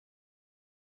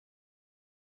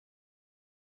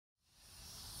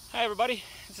Hi everybody,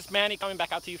 this is Manny coming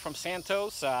back out to you from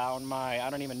Santos on my, I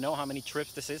don't even know how many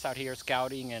trips this is out here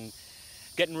scouting and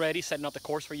getting ready, setting up the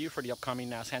course for you for the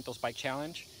upcoming Santos Bike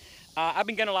Challenge. I've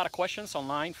been getting a lot of questions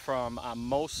online from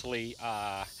mostly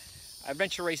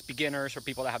adventure race beginners or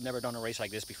people that have never done a race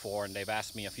like this before, and they've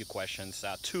asked me a few questions,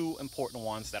 two important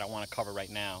ones that I want to cover right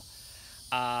now.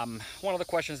 One of the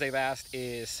questions they've asked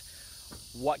is,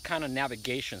 what kind of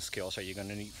navigation skills are you going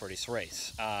to need for this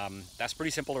race? That's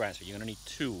pretty simple to answer. You're going to need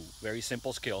two very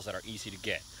simple skills that are easy to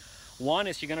get. One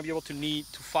is you're going to be able to need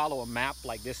to follow a map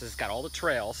like this. It's got all the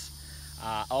trails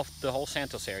of the whole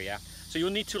Santos area. So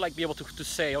you'll need to be able to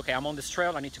say, okay, I'm on this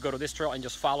trail, I need to go to this trail, and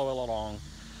just follow it along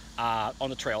on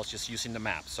the trails just using the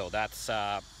map. So that's,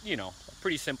 you know,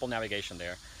 pretty simple navigation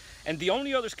there. And the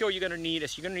only other skill you're going to need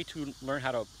is you're going to need to learn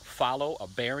how to follow a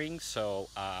bearing. So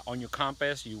on your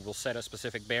compass, you will set a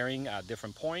specific bearing at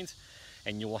different points,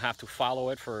 and you will have to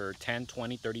follow it for 10,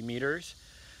 20, 30 meters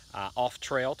off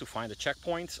trail to find the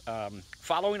checkpoints.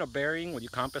 Following a bearing with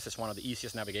your compass is one of the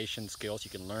easiest navigation skills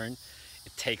you can learn.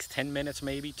 It takes 10 minutes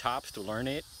maybe tops to learn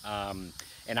it.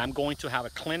 And I'm going to have a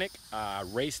clinic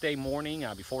race day morning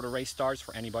before the race starts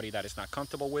for anybody that is not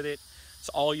comfortable with it. It's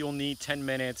all you'll need, 10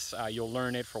 minutes. You'll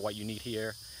learn it for what you need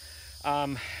here.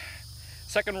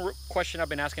 Second question I've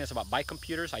been asking is about bike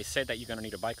computers. I said that you're gonna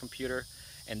need a bike computer,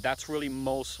 and that's really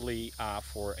mostly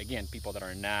for, again, people that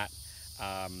are not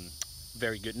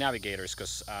very good navigators,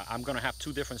 because I'm gonna have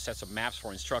two different sets of maps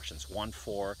for instructions. One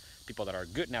for people that are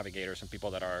good navigators and people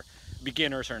that are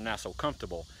beginners or not so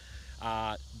comfortable.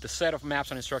 The set of maps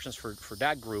and instructions for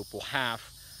that group will have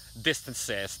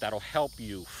distances that'll help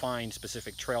you find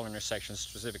specific trail intersections,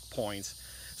 specific points.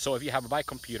 So if you have a bike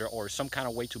computer or some kind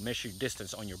of way to measure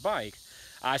distance on your bike,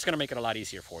 it's going to make it a lot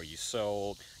easier for you.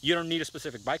 So you don't need a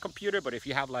specific bike computer, but if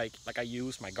you have like I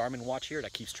use my Garmin watch here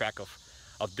that keeps track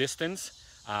of distance,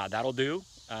 that'll do.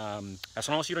 As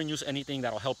long as you don't use anything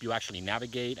that'll help you actually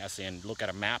navigate, as in look at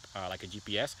a map like a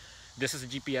GPS. This is a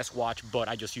GPS watch, but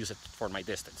I just use it for my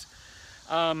distance.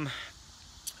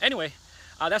 Anyway,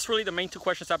 that's really the main two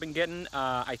questions I've been getting.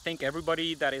 I think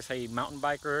everybody that is a mountain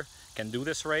biker can do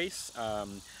this race.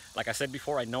 Like I said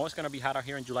before, I know it's going to be hot out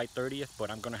here on July 30th, but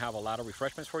I'm going to have a lot of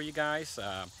refreshments for you guys.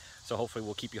 So hopefully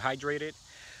we'll keep you hydrated.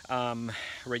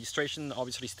 Registration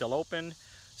obviously still open.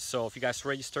 So if you guys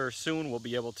register soon, we'll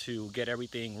be able to get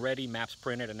everything ready, maps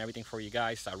printed and everything for you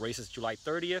guys. Race is July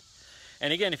 30th.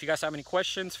 And again, if you guys have any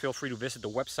questions, feel free to visit the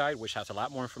website, which has a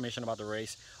lot more information about the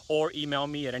race, or email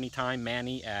me at any time,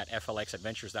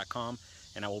 manny@flxadventures.com,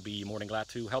 and I will be more than glad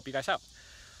to help you guys out.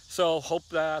 So hope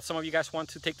that some of you guys want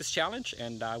to take this challenge,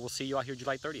 and I will see you out here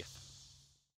July 30th.